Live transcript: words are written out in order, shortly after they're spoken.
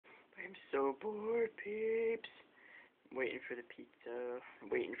so bored, peeps. Waiting for the pizza.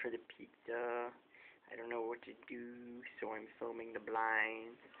 Waiting for the pizza. I don't know what to do, so I'm filming the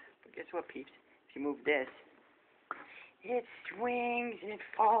blinds. But guess what, peeps? If you move this, it swings and it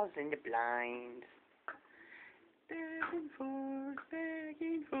falls in the blinds. Back and forth, back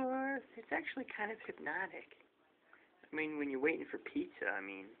and forth. It's actually kind of hypnotic. I mean, when you're waiting for pizza,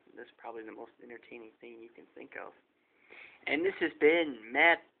 that's probably the most entertaining thing you can think of. And this has been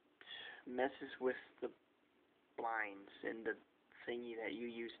Matt Messes with the Blinds and the thingy that you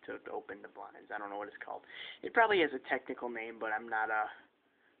use to open the blinds. I don't know what it's called. It probably has a technical name, but I'm not a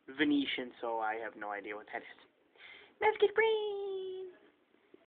Venetian, so I have no idea what that is. That's Geek Brain!